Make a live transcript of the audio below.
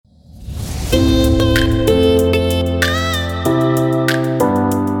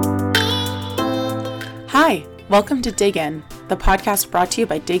Welcome to Dig In, the podcast brought to you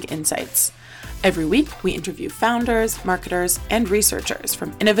by Dig Insights. Every week, we interview founders, marketers, and researchers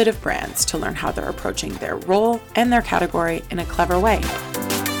from innovative brands to learn how they're approaching their role and their category in a clever way.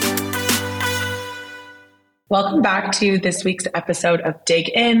 Welcome back to this week's episode of Dig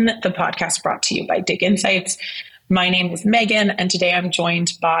In, the podcast brought to you by Dig Insights. My name is Megan, and today I'm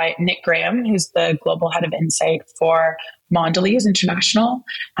joined by Nick Graham, who's the Global Head of Insight for Mondelez International.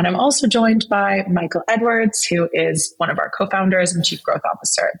 And I'm also joined by Michael Edwards, who is one of our co-founders and Chief Growth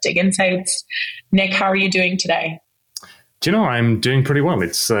Officer at Dig Insights. Nick, how are you doing today? Do you know, I'm doing pretty well.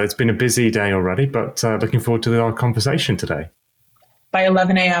 It's been a busy day already, but looking forward to our conversation today. By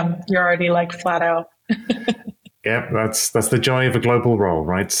 11 a.m., you're already like flat out. Yeah, that's the joy of a global role,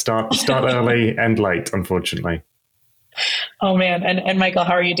 right? Start early, end late, unfortunately. Oh man, and Michael,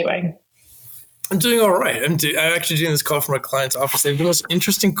 how are you doing? I'm doing all right. I'm actually doing this call from a client's office. They have the most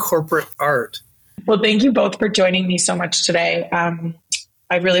interesting corporate art. Well, thank you both for joining me so much today.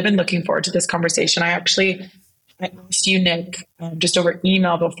 I've really been looking forward to this conversation. I asked you, Nick, just over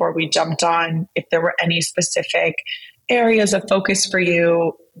email before we jumped on, if there were any specific areas of focus for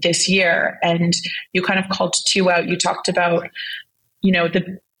you this year. And you kind of called two out. You talked about,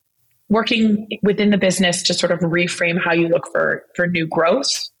 the working within the business to sort of reframe how you look for new growth.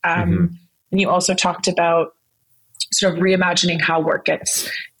 And you also talked about sort of reimagining how work gets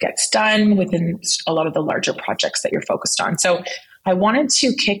done within a lot of the larger projects that you're focused on. So I wanted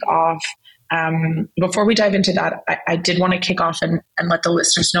to kick off, before we dive into that, I did want to kick off and let the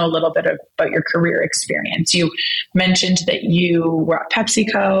listeners know a little bit about your career experience. You mentioned that you were at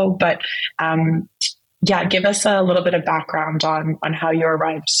PepsiCo, but give us a little bit of background on how you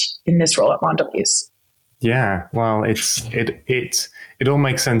arrived in this role at Mondelez. Yeah, well, it all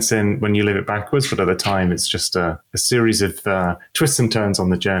makes sense when you live it backwards, but at the time, it's just a series of twists and turns on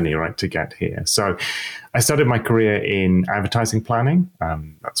the journey, right, to get here. So I started my career in advertising planning.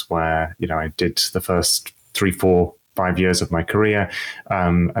 That's where, I did the first 3, 4, 5 years of my career.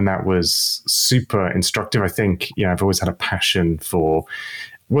 And that was super instructive. I think, I've always had a passion for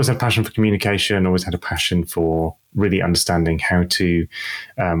communication, always had a passion for really understanding how to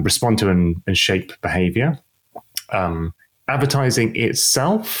respond to and shape behavior. Advertising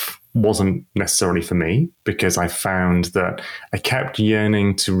itself wasn't necessarily for me because I found that I kept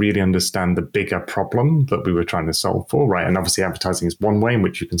yearning to really understand the bigger problem that we were trying to solve for, right? And obviously advertising is one way in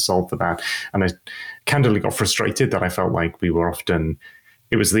which you can solve for that. And I candidly got frustrated that I felt like we were often,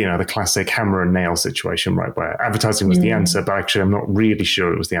 it was the classic hammer and nail situation, right? Where advertising was the answer, but actually I'm not really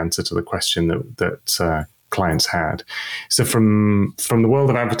sure it was the answer to the question that clients had. So from the world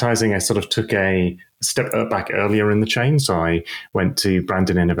of advertising, I sort of took a step back earlier in the chain. So I went to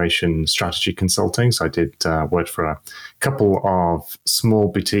brand and innovation strategy consulting. So I did work for a couple of small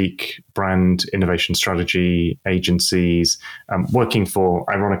boutique brand innovation strategy agencies, working for,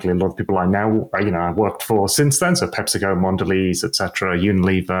 ironically, a lot of people I worked for since then. So PepsiCo, Mondelez, etc.,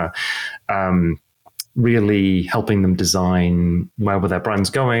 Unilever, really helping them design where were their brands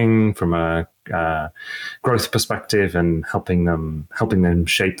going from a growth perspective and helping them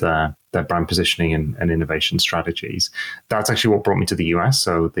shape their brand positioning and innovation strategies. That's actually what brought me to the US.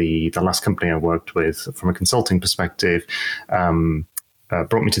 So the last company I worked with from a consulting perspective brought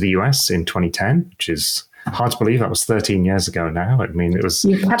me to the US in 2010, which is hard to believe. That was 13 years ago now. I mean, it was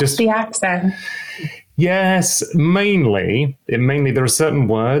just the accent. Yes, mainly there are certain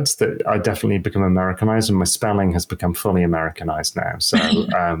words that I definitely become Americanized, and my spelling has become fully Americanized now. So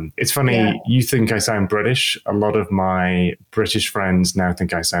it's funny, You think I sound British. A lot of my British friends now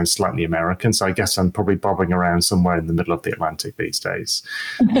think I sound slightly American. So I guess I'm probably bobbing around somewhere in the middle of the Atlantic these days.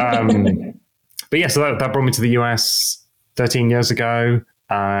 But yeah, so that brought me to the US 13 years ago.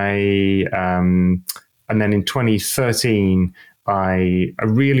 And then in 2013, I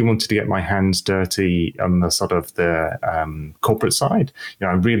really wanted to get my hands dirty on the sort of the corporate side.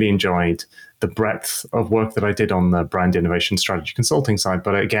 I really enjoyed the breadth of work that I did on the brand innovation strategy consulting side.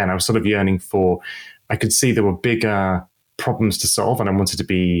 But again, I was sort of yearning I could see there were bigger problems to solve, and I wanted to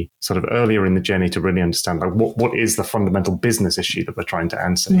be sort of earlier in the journey to really understand like what is the fundamental business issue that we're trying to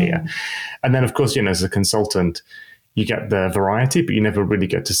answer here. And then, of course, as a consultant, you get the variety, but you never really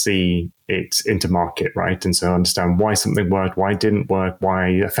get to see it into market, right? And so understand why something worked, why it didn't work,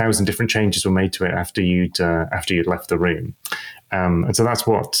 why 1,000 different changes were made to it after you'd left the room. And so that's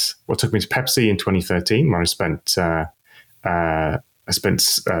what took me to Pepsi in 2013, where I spent 8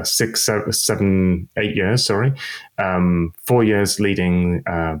 years, 4 years leading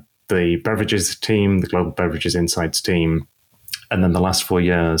the beverages team, the global beverages insights team. and then the last 4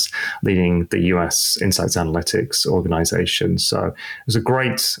 years leading the US Insights Analytics organization. So it was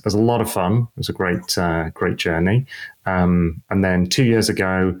a lot of fun. It was a great journey. And then 2 years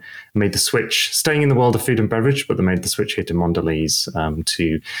ago, made the switch, staying in the world of food and beverage, but they made the switch here to Mondelez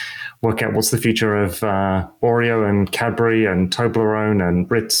to work out what's the future of Oreo and Cadbury and Toblerone and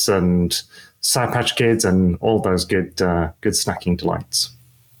Ritz and Sour Patch Kids and all those good snacking delights.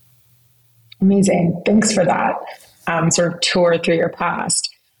 Amazing. Thanks for that sort of tour through your past.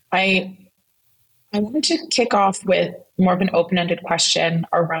 I wanted to kick off with more of an open-ended question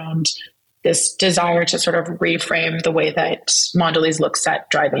around this desire to sort of reframe the way that Mondelez looks at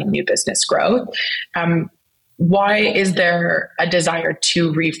driving new business growth. Why is there a desire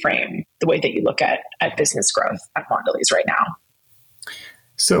to reframe the way that you look at business growth at Mondelez right now?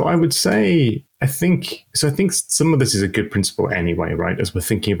 So I would say, I think some of this is a good principle anyway, right? As we're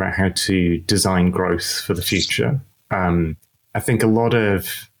thinking about how to design growth for the future. I think a lot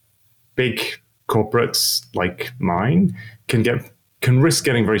of big corporates like mine can risk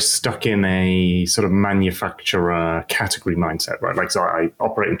getting very stuck in a sort of manufacturer category mindset, right? Like, so I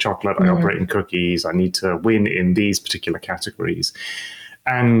operate in chocolate, I operate in cookies, I need to win in these particular categories.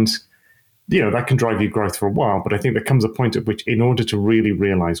 And that can drive you growth for a while, but I think there comes a point at which, in order to really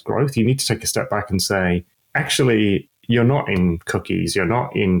realize growth, you need to take a step back and say, actually, you're not in cookies, you're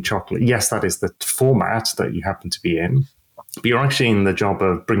not in chocolate. Yes, that is the format that you happen to be in, but you're actually in the job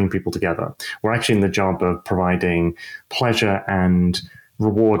of bringing people together. We're actually in the job of providing pleasure and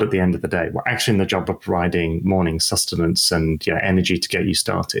reward at the end of the day. We're actually in the job of providing morning sustenance and energy to get you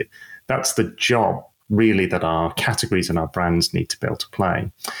started. That's the job really that our categories and our brands need to be able to play.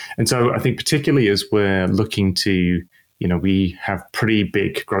 And so I think particularly as we're looking to, we have pretty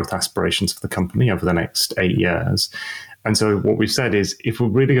big growth aspirations for the company over the next 8 years. And so what we've said is, if we're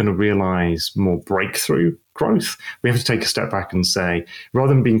really going to realize more breakthrough growth, we have to take a step back and say,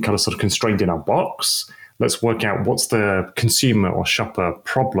 rather than being kind of sort of constrained in our box, let's work out what's the consumer or shopper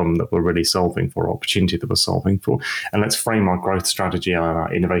problem that we're really solving for, opportunity that we're solving for. And let's frame our growth strategy and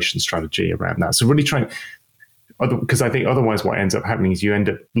our innovation strategy around that. So really trying, because I think otherwise what ends up happening is you end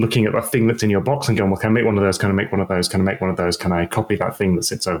up looking at the thing that's in your box and going, well, can I make one of those? Can I make one of those? Can I make one of those? Can I copy that thing that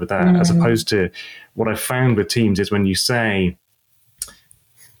sits over there? As opposed to what I've found with teams is when you say,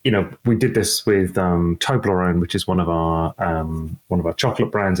 we did this with Toblerone, which is one of our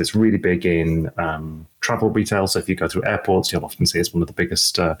chocolate brands. It's really big in travel retail. So if you go through airports, you'll often see it's one of the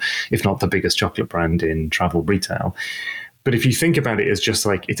biggest, if not the biggest, chocolate brand in travel retail. But if you think about it as just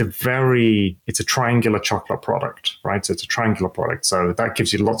like, it's a triangular chocolate product, right? So it's a triangular product. So that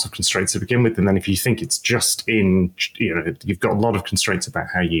gives you lots of constraints to begin with. And then if you think it's just you've got a lot of constraints about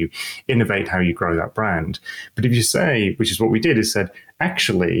how you innovate, how you grow that brand. But if you say, which is what we did, is said,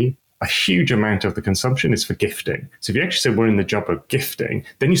 actually, a huge amount of the consumption is for gifting. So if you actually say we're in the job of gifting,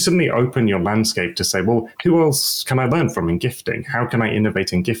 then you suddenly open your landscape to say, well, who else can I learn from in gifting? How can I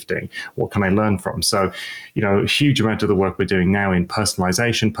innovate in gifting? What can I learn from? So, a huge amount of the work we're doing now in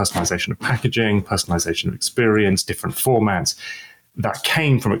personalization of packaging, personalization of experience, different formats, that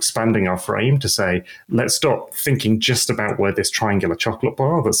came from expanding our frame to say, let's stop thinking just about where this triangular chocolate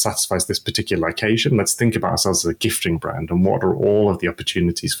bar that satisfies this particular occasion. Let's think about ourselves as a gifting brand and what are all of the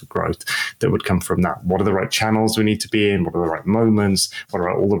opportunities for growth that would come from that? What are the right channels we need to be in? What are the right moments? What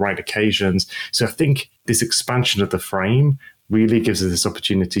are all the right occasions? So I think this expansion of the frame really gives us this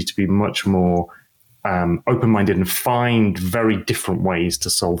opportunity to be much more open-minded and find very different ways to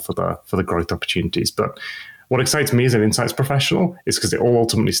solve for the growth opportunities. But what excites me as an insights professional is because it all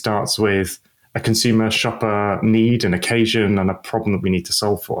ultimately starts with a consumer shopper need, an occasion, and a problem that we need to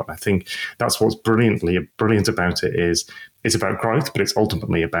solve for. And I think that's what's brilliant about it is it's about growth, but it's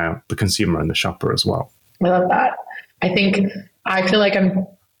ultimately about the consumer and the shopper as well. I love that. I feel like I'm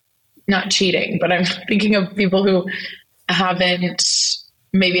not cheating, but I'm thinking of people who haven't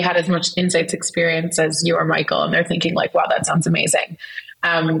maybe had as much insights experience as you or Michael, and they're thinking like, wow, that sounds amazing.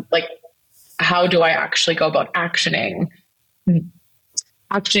 How do I actually go about actioning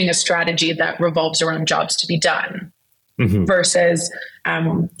a strategy that revolves around jobs to be done versus,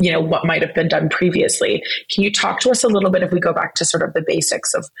 what might have been done previously? Can you talk to us a little bit, if we go back to sort of the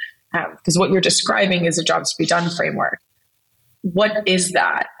basics of, because what you're describing is a jobs to be done framework. What is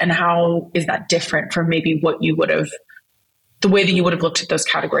that? And how is that different from maybe the way that you would have looked at those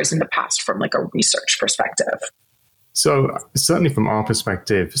categories in the past from like a research perspective? So certainly from our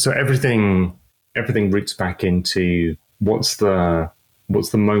perspective, so everything roots back into what's the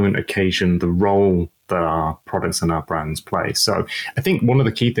moment, occasion, the role that our products and our brands play. So I think one of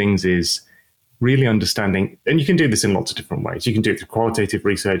the key things is really understanding, and you can do this in lots of different ways. You can do it through qualitative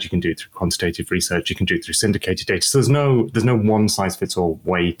research, you can do it through quantitative research, you can do it through syndicated data. So there's no one size fits all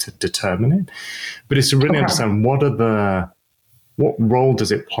way to determine it, but it's to really understand what role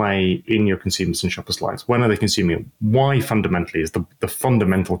does it play in your consumers and shoppers' lives? When are they consuming it? Why fundamentally is the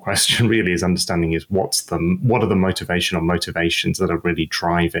fundamental question really is understanding is what are the motivation or motivations that are really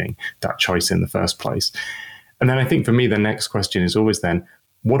driving that choice in the first place? And then I think for me, the next question is always then,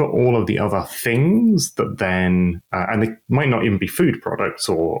 what are all of the other things that then, and they might not even be food products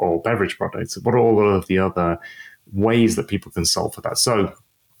or beverage products, what are all of the other ways that people can solve for that? So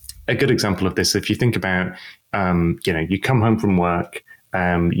a good example of this, if you think about, you come home from work,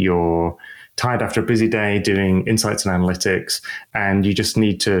 you're tired after a busy day doing insights and analytics, and you just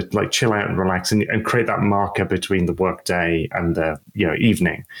need to like chill out and relax and create that marker between the work day and the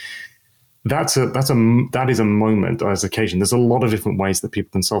evening. That is a moment as occasion. There's a lot of different ways that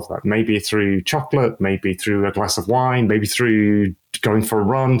people can solve that. Maybe through chocolate, maybe through a glass of wine, maybe through going for a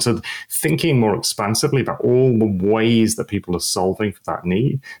run. So thinking more expansively about all the ways that people are solving for that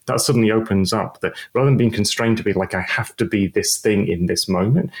need, that suddenly opens up that rather than being constrained to be like, I have to be this thing in this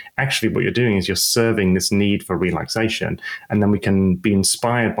moment, actually what you're doing is you're serving this need for relaxation. And then we can be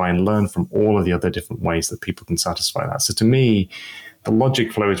inspired by and learn from all of the other different ways that people can satisfy that. So to me, the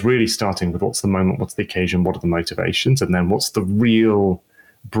logic flow is really starting with what's the moment, what's the occasion, what are the motivations, and then what's the real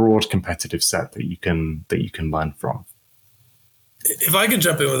broad competitive set that you can learn from. If I could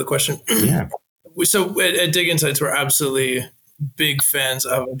jump in with a question. Yeah. So at Dig Insights, we're absolutely big fans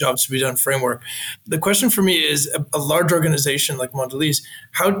of a Jobs to be Done framework. The question for me is, a large organization like Mondelez,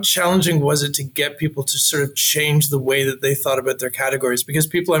 how challenging was it to get people to sort of change the way that they thought about their categories? Because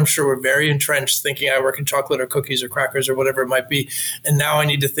people, I'm sure, were very entrenched thinking I work in chocolate or cookies or crackers or whatever it might be. And now I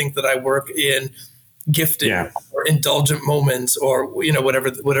need to think that I work in gifting or indulgent moments or, whatever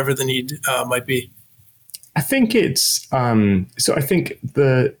the need might be. I think it's, so I think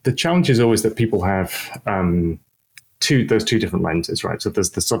the challenge is always that people have, those two different lenses, right? So there's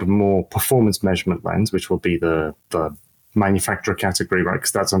the sort of more performance measurement lens, which will be the manufacturer category, right?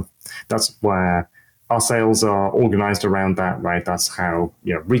 Because that's where our sales are organized around that, right? That's how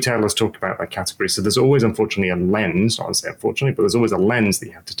retailers talk about that category. So there's always, unfortunately, a lens. Not to say unfortunately, but there's always a lens that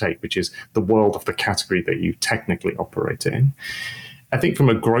you have to take, which is the world of the category that you technically operate in. I think from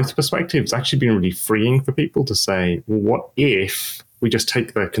a growth perspective, it's actually been really freeing for people to say, well, what if we just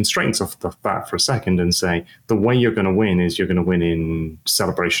take the constraints off that for a second and say, the way you're going to win is you're going to win in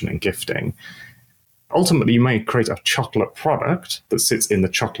celebration and gifting. Ultimately, you may create a chocolate product that sits in the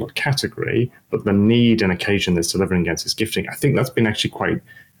chocolate category, but the need and occasion that's delivering against is gifting. I think that's been actually quite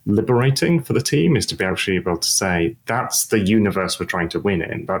liberating for the team, is to be actually able to say, that's the universe we're trying to win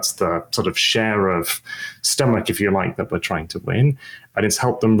in. That's the sort of share of stomach, if you like, that we're trying to win. And it's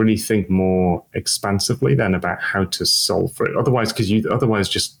helped them really think more expansively then about how to solve for it. Otherwise, because you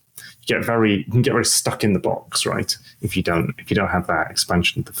can get very stuck in the box, right? If you don't have that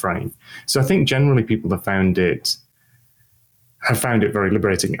expansion of the frame. So I think generally people have found it very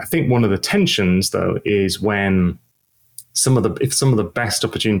liberating. I think one of the tensions though is when some of the best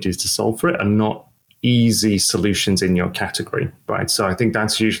opportunities to solve for it are not easy solutions in your category, right? So I think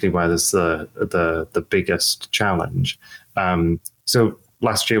that's usually where there's the biggest challenge. So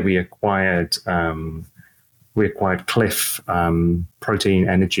last year we acquired Cliff protein,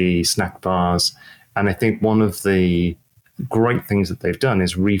 energy, snack bars, and I think one of the great things that they've done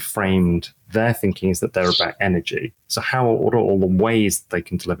is reframed their thinking is that they're about energy. So what are all the ways they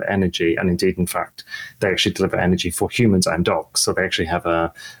can deliver energy? And indeed, in fact, they actually deliver energy for humans and dogs. So they actually have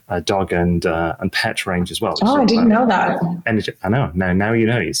a dog and pet range as well. Oh, I didn't know that. Energy. I know. Now you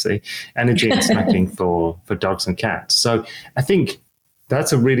know. You see, energy and snacking for dogs and cats. So I think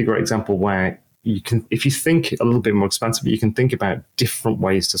that's a really great example where you can, if you think a little bit more expansively, you can think about different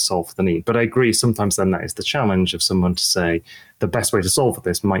ways to solve the need. But I agree, sometimes then that is the challenge of someone to say the best way to solve for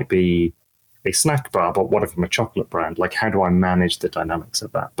this might be a snack bar, but what if I'm a chocolate brand? Like, how do I manage the dynamics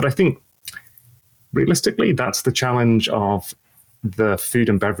of that? But I think realistically, that's the challenge of the food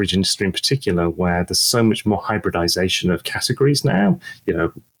and beverage industry in particular, where there's so much more hybridization of categories now.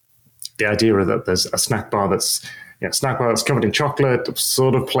 The idea that there's a snack bar that's covered in chocolate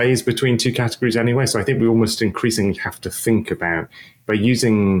sort of plays between two categories anyway. So I think we almost increasingly have to think about, by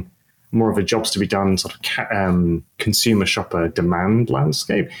using more of a jobs to be done sort of consumer shopper demand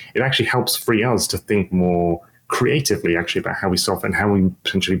landscape, it actually helps free us to think more creatively actually about how we solve and how we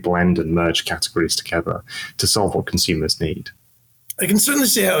potentially blend and merge categories together to solve what consumers need. I can certainly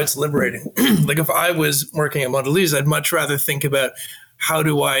see how it's liberating. Like if I was working at Mondelez, I'd much rather think about how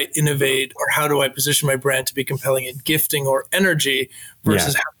do I innovate or how do I position my brand to be compelling in gifting or energy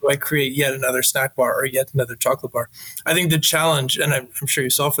versus how do I create yet another snack bar or yet another chocolate bar. I think the challenge, and I'm sure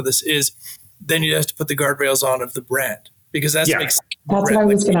you saw for this, is then you have to put the guardrails on of the brand, because that makes that's what I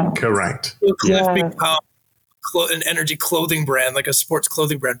was going to. Correct. Cliff become an energy clothing brand, like a sports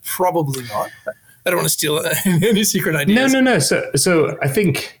clothing brand? Probably not. I don't want to steal any secret ideas. No. So I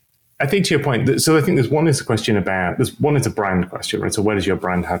think to your point. So I think there's a question about. One is a brand question, right? So where does your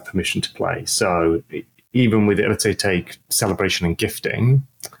brand have permission to play? So even with, let's say, take celebration and gifting,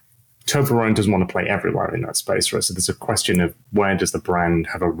 Toblerone doesn't want to play everywhere in that space, right? So there's a question of where does the brand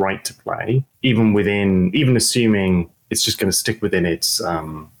have a right to play, even assuming it's just going to stick within its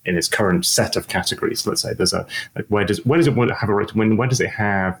current set of categories. Let's say there's where does it want to have a right to win? Where does it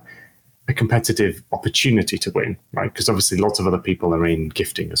have a competitive opportunity to win, right? Because obviously lots of other people are in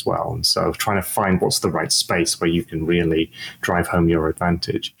gifting as well. And so trying to find what's the right space where you can really drive home your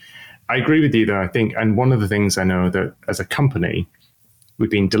advantage. I agree with you though, I think, and one of the things I know that as a company, we've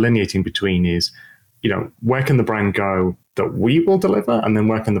been delineating between is, where can the brand go that we will deliver? And then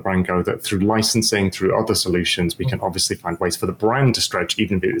where can the brand go that through licensing, through other solutions, we can obviously find ways for the brand to stretch,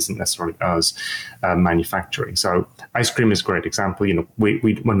 even if it isn't necessarily us manufacturing. So ice cream is a great example.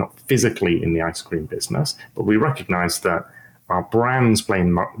 We're not physically in the ice cream business, but we recognize that our brands play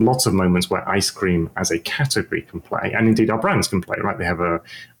in lots of moments where ice cream as a category can play, and indeed our brands can play, right? They have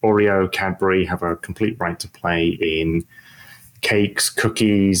Oreo, Cadbury have a complete right to play in cakes,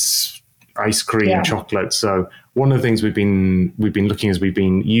 cookies, ice cream, chocolate. So one of the things we've been looking as we've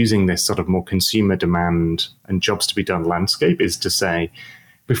been using this sort of more consumer demand and jobs to be done landscape is to say,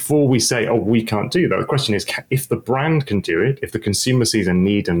 before we say, oh, we can't do that, the question is, if the brand can do it, if the consumer sees a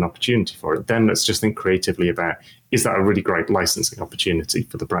need and an opportunity for it, then let's just think creatively about, is that a really great licensing opportunity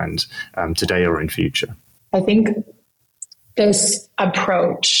for the brand today or in future? I think this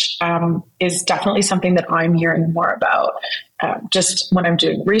approach is definitely something that I'm hearing more about. Just when I'm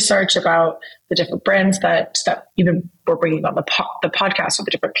doing research about the different brands that even we're bringing on the podcast, or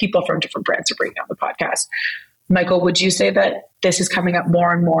the different people from different brands are bringing on the podcast. Michael, would you say that this is coming up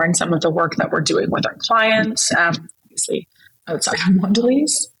more and more in some of the work that we're doing with our clients, obviously outside of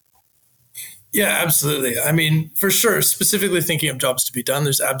Mondelez? Yeah, absolutely. I mean, for sure, specifically thinking of jobs to be done,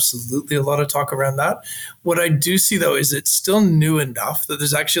 there's absolutely a lot of talk around that. What I do see, though, is it's still new enough that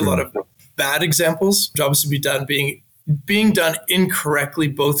there's actually a lot of bad examples, jobs to be done being done incorrectly,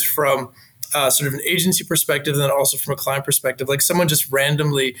 both from sort of an agency perspective and then also from a client perspective. Like someone just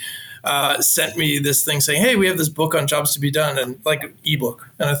randomly sent me this thing saying, hey, we have this book on jobs to be done, and like ebook.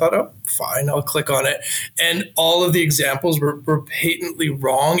 And I thought, oh, fine, I'll click on it. And all of the examples were patently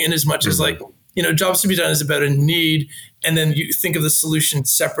wrong, in as much as like, jobs to be done is about a need, and then you think of the solution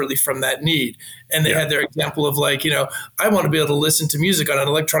separately from that need. And they had their example of like, I want to be able to listen to music on an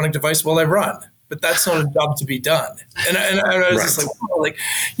electronic device while I run, but that's not a job to be done. And I was just like,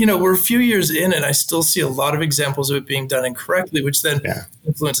 wow, we're a few years in, and I still see a lot of examples of it being done incorrectly, which then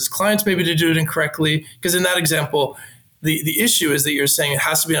influences clients maybe to do it incorrectly. Because in that example, the issue is that you're saying it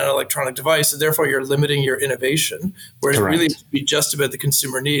has to be on an electronic device, and therefore you're limiting your innovation, whereas really it should be just about the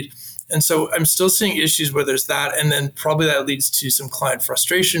consumer need. And so I'm still seeing issues where there's that, and then probably that leads to some client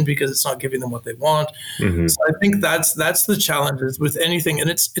frustration because it's not giving them what they want. Mm-hmm. So I think that's the challenge with anything, and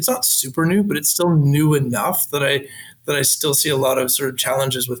it's not super new, but it's still new enough that I still see a lot of sort of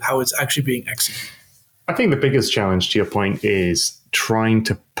challenges with how it's actually being executed. I think the biggest challenge, to your point, is trying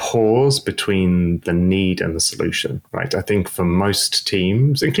to pause between the need and the solution, right? I think for most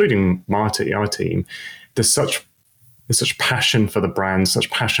teams, including Marty, our team, there's such passion for the brand, such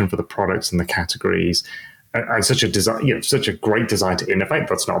passion for the products and the categories, and such a desire, such a great desire to innovate.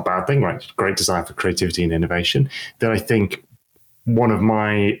 That's not a bad thing, right? Great desire for creativity and innovation. That I think one of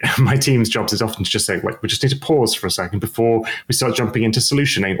my team's jobs is often to just say, like, we just need to pause for a second before we start jumping into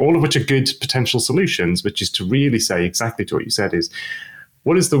solutioning, all of which are good potential solutions, which is to really say exactly to what you said is,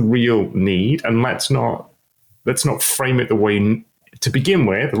 what is the real need? And let's not frame it the way. To begin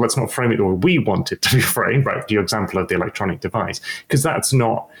with, let's not frame it the way we want it to be framed, right? Your example of the electronic device, because that's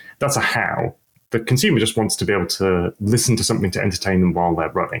a how. The consumer just wants to be able to listen to something to entertain them while they're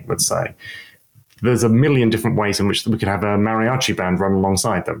running, let's say. There's a million different ways in which we could have a mariachi band run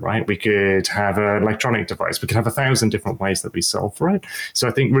alongside them, right? We could have an electronic device. We could have 1,000 different ways that we solve for it. So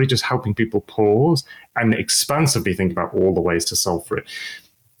I think really just helping people pause and expansively think about all the ways to solve for it.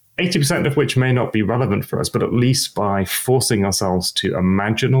 80% of which may not be relevant for us, but at least by forcing ourselves to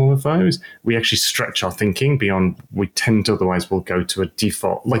imagine all of those, we actually stretch our thinking beyond we tend to otherwise will go to a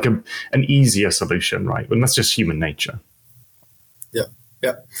default, like an easier solution, right? And that's just human nature. Yeah.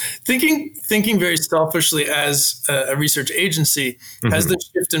 Yeah. Thinking very selfishly as a research agency, has the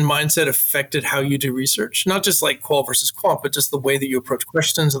shift in mindset affected how you do research? Not just like qual versus quant, but just the way that you approach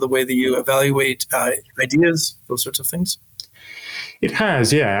questions or the way that you evaluate ideas, those sorts of things? It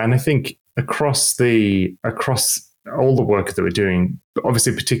has, yeah. And I think across all the work that we're doing,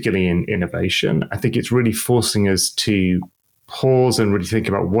 obviously particularly in innovation, I think it's really forcing us to pause and really think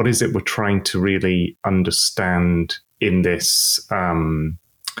about what is it we're trying to really understand in this, what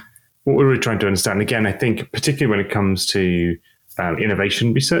we're really trying to understand. Again, I think particularly when it comes to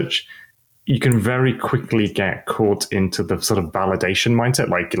innovation research, you can very quickly get caught into the sort of validation mindset,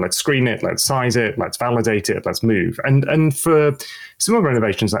 like let's screen it, let's size it, let's validate it, let's move. And for some of our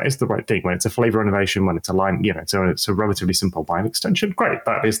innovations, that is the right thing. When it's a flavor innovation, when it's a line, it's a relatively simple line extension, great.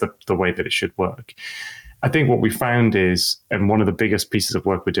 That is the way that it should work. I think what we found is, and one of the biggest pieces of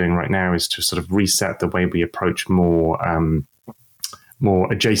work we're doing right now is to sort of reset the way we approach more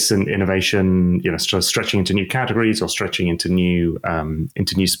adjacent innovation, stretching into new categories or stretching into new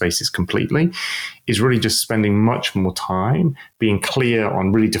spaces completely, is really just spending much more time being clear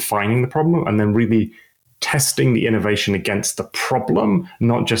on really defining the problem and then really testing the innovation against the problem,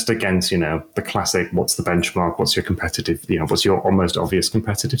 not just against, the classic, what's the benchmark, what's your competitive, what's your almost obvious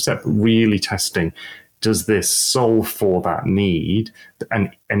competitive set, but really testing, does this solve for that need, and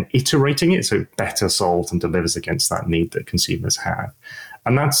iterating it so it better solves and delivers against that need that consumers have.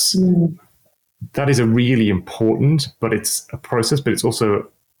 And that is a really important, but it's a process, but it's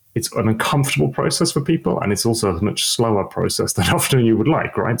an uncomfortable process for people. And it's also a much slower process than often you would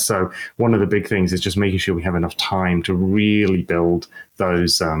like, right? So one of the big things is just making sure we have enough time to really build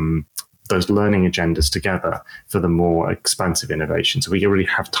those learning agendas together for the more expansive innovation. So we really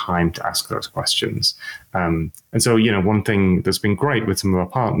have time to ask those questions. And so, one thing that's been great with some of our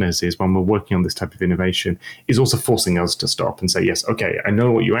partners is when we're working on this type of innovation is also forcing us to stop and say, yes, okay, I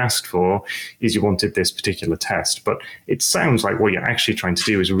know what you asked for is you wanted this particular test, but it sounds like what you're actually trying to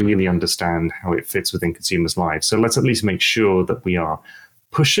do is really understand how it fits within consumers' lives. So let's at least make sure that we are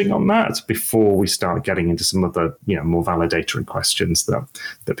pushing on that before we start getting into some of the more validatory questions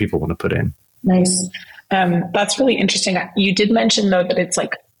that people want to put in. Nice. That's really interesting. You did mention though that it's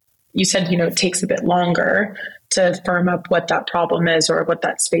like you said, it takes a bit longer to firm up what that problem is or what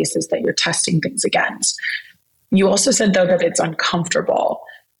that space is that you're testing things against. You also said though that it's uncomfortable.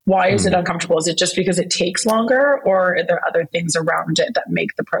 Why is it uncomfortable? Is it just because it takes longer, or are there other things around it that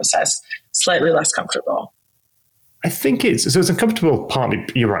make the process slightly less comfortable? I think it's uncomfortable partly,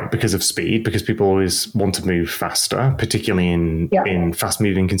 you're right, because of speed, because people always want to move faster, particularly in fast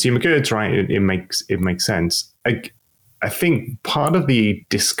moving consumer goods, right? It makes sense. I think part of the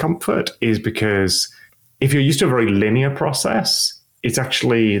discomfort is because if you're used to a very linear process, it's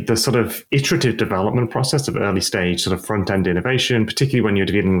actually the sort of iterative development process of early stage sort of front end innovation, particularly when you're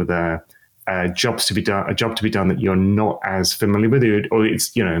dealing with a job to be done that you're not as familiar with, or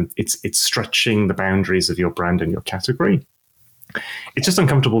it's stretching the boundaries of your brand and your category. It's just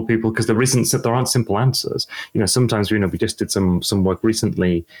uncomfortable, people, because there aren't simple answers. Sometimes we just did some work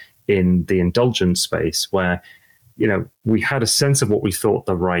recently in the indulgence space where we had a sense of what we thought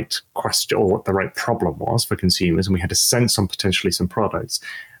the right question or what the right problem was for consumers, and we had a sense on potentially some products.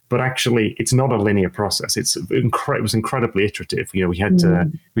 But actually, it's not a linear process. It was incredibly iterative. We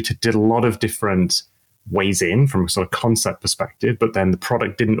did a lot of different ways in from a sort of concept perspective, but then the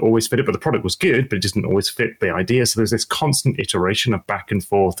product didn't always fit it. But the product was good, but it didn't always fit the idea. So there's this constant iteration of back and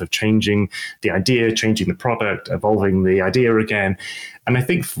forth of changing the idea, changing the product, evolving the idea again. And I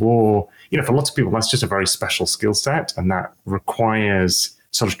think for lots of people, that's just a very special skill set, and that requires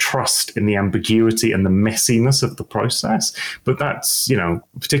sort of trust in the ambiguity and the messiness of the process. But that's,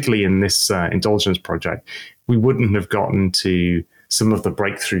 particularly in this indulgence project, we wouldn't have gotten to some of the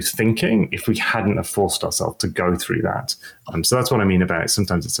breakthrough thinking if we hadn't have forced ourselves to go through that. So that's what I mean about it.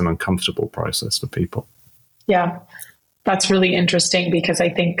 Sometimes it's an uncomfortable process for people. Yeah, that's really interesting because I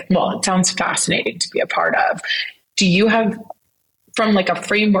think, it sounds fascinating to be a part of. Do you have, from like a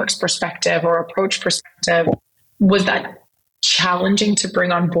frameworks perspective or approach perspective, was that challenging to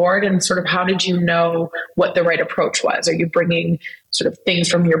bring on board, and sort of how did you know what the right approach was? Are you bringing sort of things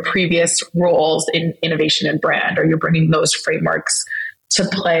from your previous roles in innovation and brand? Are you bringing those frameworks to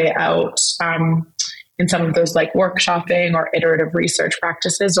play out in some of those like workshopping or iterative research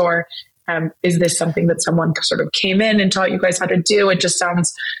practices? Or is this something that someone sort of came in and taught you guys how to do? It just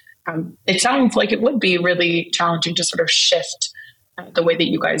sounds like it would be really challenging to sort of shift the way that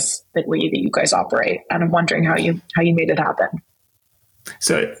you guys operate. And I'm wondering how you made it happen.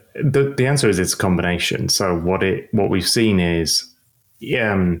 So the answer is it's a combination. So what we've seen is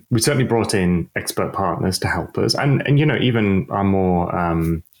we certainly brought in expert partners to help us, and even our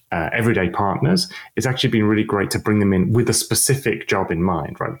more everyday partners. It's actually been really great to bring them in with a specific job in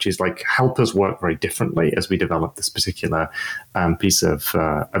mind, right? Which is like help us work very differently as we develop this particular piece of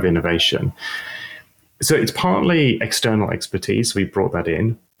innovation. So it's partly external expertise. We brought that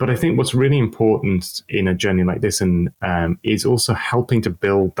in. But I think what's really important in a journey like this is also helping to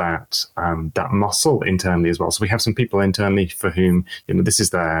build that muscle internally as well. So we have some people internally for whom this is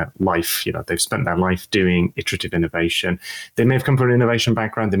their life. They've spent their life doing iterative innovation. They may have come from an innovation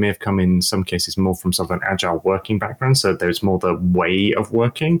background. They may have come in some cases more from sort of an agile working background. So there's more the way of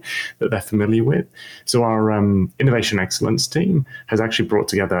working that they're familiar with. So our innovation excellence team has actually brought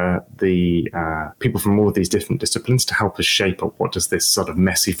together the people from all of these different disciplines to help us shape up what does this sort of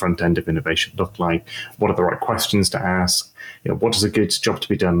messy front end of innovation look like? What are the right questions to ask? What does a good job to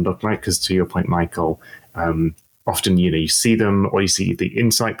be done look like? Because to your point, Michael, often you see them or you see the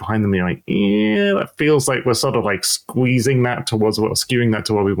insight behind them. And you're like, yeah, that feels like we're sort of like squeezing that towards or skewing that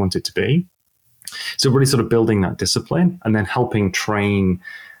to where we want it to be. So really sort of building that discipline and then helping train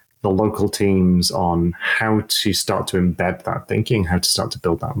the local teams on how to start to embed that thinking, how to start to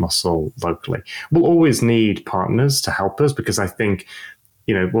build that muscle locally. We'll always need partners to help us because I think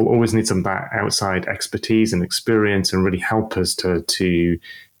we'll always need some of that outside expertise and experience and really help us to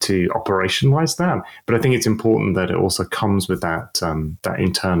operationalize that. But I think it's important that it also comes with that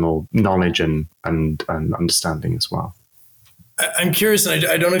internal knowledge and understanding as well. I'm curious, and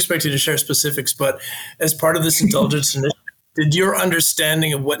I don't expect you to share specifics, but as part of this indulgence initiative, did your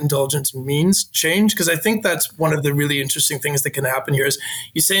understanding of what indulgence means change? Because I think that's one of the really interesting things that can happen here is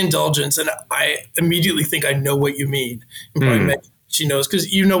you say indulgence, and I immediately think I know what you mean. She knows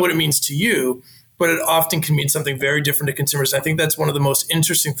because you know what it means to you, but it often can mean something very different to consumers. And I think that's one of the most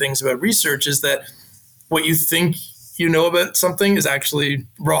interesting things about research is that what you think you know about something is actually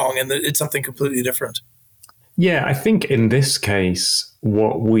wrong and that it's something completely different. Yeah, I think in this case,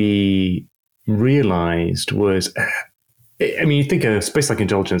 what we realized was, you think of a space like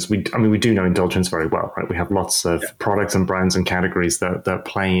indulgence, we do know indulgence very well, right? We have lots of products and brands and categories that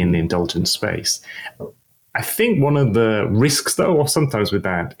play in the indulgence space. I think one of the risks, though, or sometimes with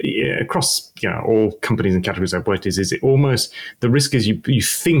that, across all companies and categories I've worked is it almost the risk is you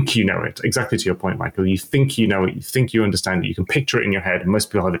think you know it. Exactly to your point, Michael. You think you know it. You think you understand it. You can picture it in your head. And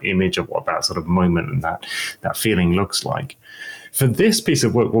most people have an image of what that sort of moment and that feeling looks like. For this piece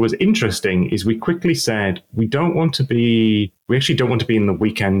of work, what was interesting is we quickly said we actually don't want to be in the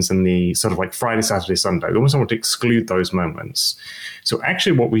weekends and the sort of like Friday, Saturday, Sunday. We almost want to exclude those moments. So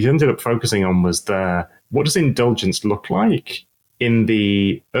actually what we ended up focusing on was what does indulgence look like in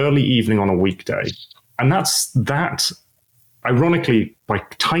the early evening on a weekday? And that's ironically by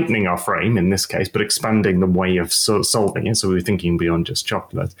tightening our frame in this case, but expanding the way of solving it. So we were thinking beyond just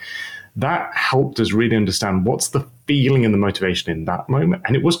chocolate. That helped us really understand what's the feeling and the motivation in that moment.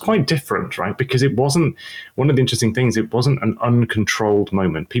 And it was quite different, right? Because it wasn't, one of the interesting things, it wasn't an uncontrolled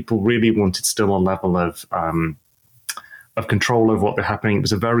moment. People really wanted still a level of control over what they're happening. It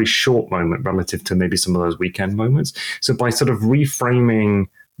was a very short moment relative to maybe some of those weekend moments. So by sort of reframing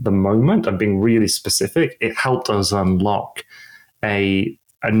the moment and being really specific, it helped us unlock a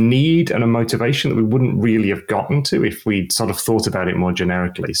need and a motivation that we wouldn't really have gotten to if we'd sort of thought about it more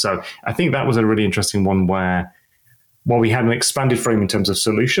generically. So I think that was a really interesting one where, while we had an expanded frame in terms of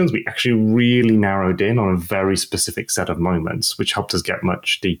solutions, we actually really narrowed in on a very specific set of moments, which helped us get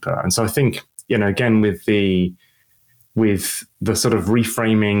much deeper. And so I think, again, with the sort of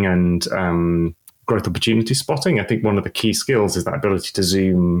reframing and growth opportunity spotting, I think one of the key skills is that ability to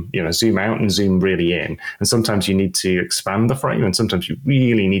zoom out and zoom really in. And sometimes you need to expand the frame, and sometimes you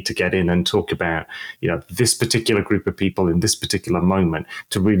really need to get in and talk about, this particular group of people in this particular moment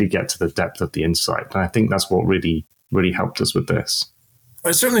to really get to the depth of the insight. And I think that's what really, really helped us with this.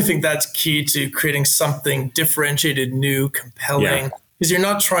 I certainly think that's key to creating something differentiated, new, compelling. Because you're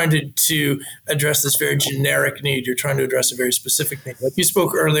not trying to address this very generic need. You're trying to address a very specific need. Like you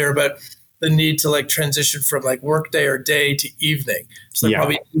spoke earlier about the need to like transition from like workday or day to evening. So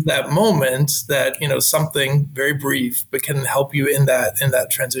probably that moment that, something very brief, but can help you in that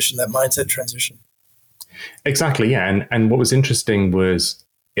transition, that mindset transition. Exactly. Yeah. And what was interesting was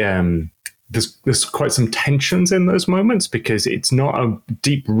there's quite some tensions in those moments because it's not a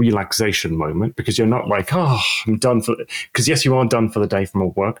deep relaxation moment because you're not like, I'm done because yes, you are done for the day from a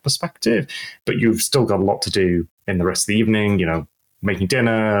work perspective, but you've still got a lot to do in the rest of the evening, making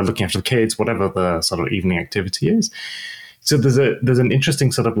dinner, looking after the kids, whatever the sort of evening activity is. So there's an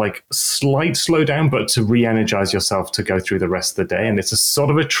interesting sort of like slight slowdown, but to re-energize yourself to go through the rest of the day. And it's a sort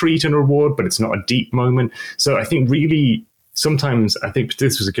of a treat and reward, but it's not a deep moment. So I think really sometimes I think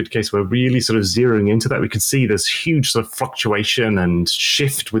this was a good case where really sort of zeroing into that, we could see this huge sort of fluctuation and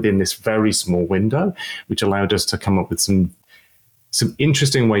shift within this very small window, which allowed us to come up with some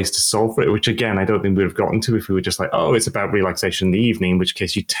interesting ways to solve for it, which again, I don't think we would have gotten to if we were just like, oh, it's about relaxation in the evening, in which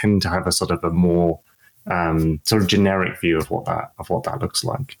case you tend to have a sort of a more sort of generic view of what that looks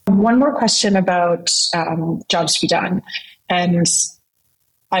like. One more question about jobs to be done. And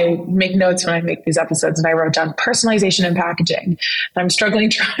I make notes when I make these episodes, and I wrote down personalization and packaging. And I'm struggling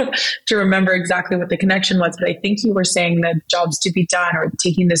to remember exactly what the connection was, but I think you were saying that jobs to be done, or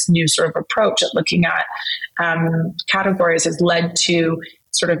taking this new sort of approach at looking at categories, has led to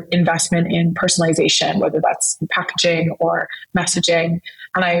sort of investment in personalization, whether that's packaging or messaging.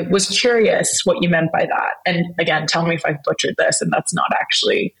 And I was curious what you meant by that. And again, tell me if I've butchered this and that's not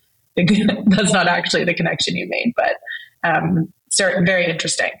actually the connection you made, but very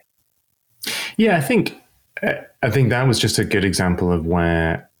interesting. Yeah, I think that was just a good example of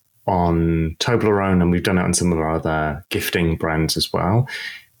where on Toblerone, and we've done it on some of our other gifting brands as well,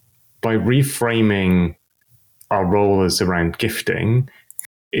 by reframing our role as around gifting,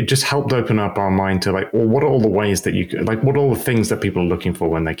 it just helped open up our mind to like, well, what are all the ways that you could, like, what are all the things that people are looking for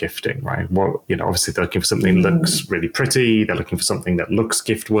when they're gifting, right? Well, obviously they're looking for something that looks really pretty. They're looking for something that looks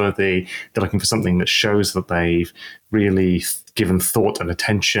gift worthy. They're looking for something that shows that they've really given thought and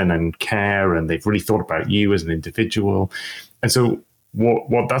attention and care, and they've really thought about you as an individual. And so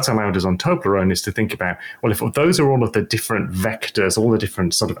what that's allowed us on Toblerone is to think about, well, if those are all of the different vectors, all the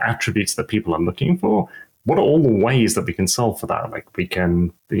different sort of attributes that people are looking for, what are all the ways that we can solve for that? Like we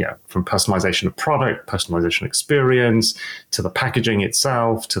can, from personalization of product, personalization experience, to the packaging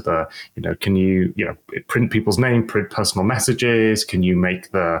itself, to the, can you, print people's name, print personal messages? Can you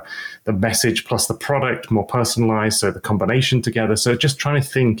make the message plus the product more personalized? So the combination together. So just trying to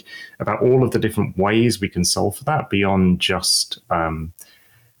think about all of the different ways we can solve for that beyond just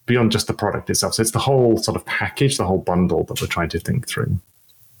the product itself. So it's the whole sort of package, the whole bundle that we're trying to think through.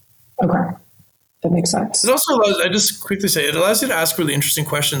 Okay. That makes sense. It also allows, I just quickly say, it allows you to ask really interesting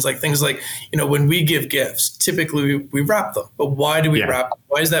questions, like things like, when we give gifts, typically we wrap them. But why do we wrap them?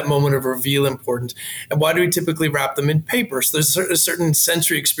 Why is that moment of reveal important? And why do we typically wrap them in paper? So there's a certain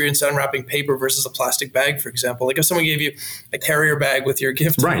sensory experience unwrapping paper versus a plastic bag, for example. Like if someone gave you a carrier bag with your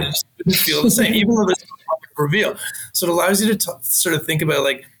gift, right, it just wouldn't feel the same, even though there's a reveal. So it allows you to sort of think about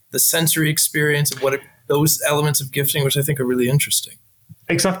like the sensory experience of those elements of gifting, which I think are really interesting.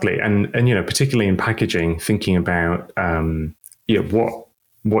 Exactly. And particularly in packaging, thinking about,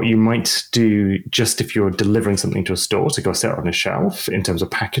 what you might do just if you're delivering something to a store to go sit on a shelf in terms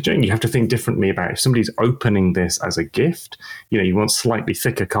of packaging, you have to think differently about if somebody's opening this as a gift, you want slightly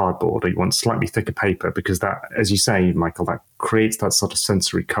thicker cardboard or you want slightly thicker paper, because that, as you say, Michael, that creates that sort of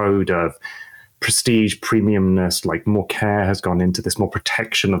sensory code of prestige, premiumness, like more care has gone into this, more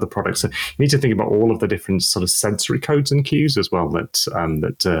protection of the product. So you need to think about all of the different sort of sensory codes and cues as well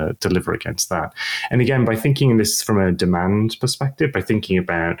that deliver against that. And again, by thinking this from a demand perspective, by thinking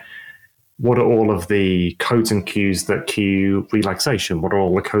about what are all of the codes and cues that cue relaxation, what are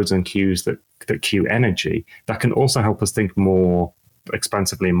all the codes and cues that cue energy, that can also help us think more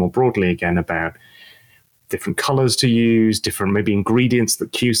expansively and more broadly again about different colors to use, different maybe ingredients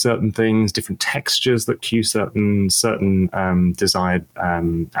that cue certain things, different textures that cue certain desired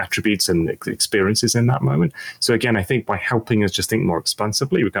attributes and experiences in that moment. So again, I think by helping us just think more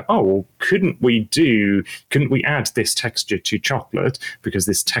expansively, we go, oh, well, couldn't we add this texture to chocolate because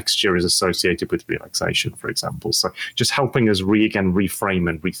this texture is associated with relaxation, for example. So just helping us reframe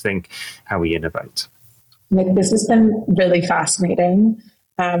and rethink how we innovate. Nick, this has been really fascinating.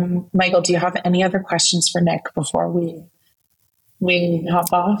 Michael, do you have any other questions for Nick before we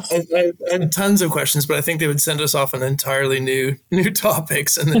hop off? I had tons of questions, but I think they would send us off on entirely new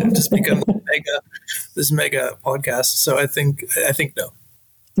topics, and then just become this mega podcast. So I think no.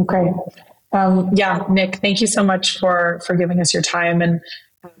 Okay. Nick, thank you so much for giving us your time, and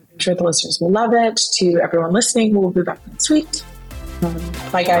I'm sure the listeners will love it. To everyone listening, we'll be back next week.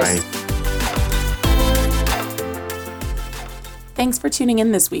 Bye, guys. Bye. Thanks for tuning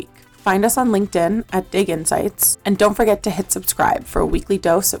in this week. Find us on LinkedIn at Dig Insights, and don't forget to hit subscribe for a weekly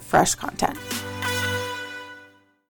dose of fresh content.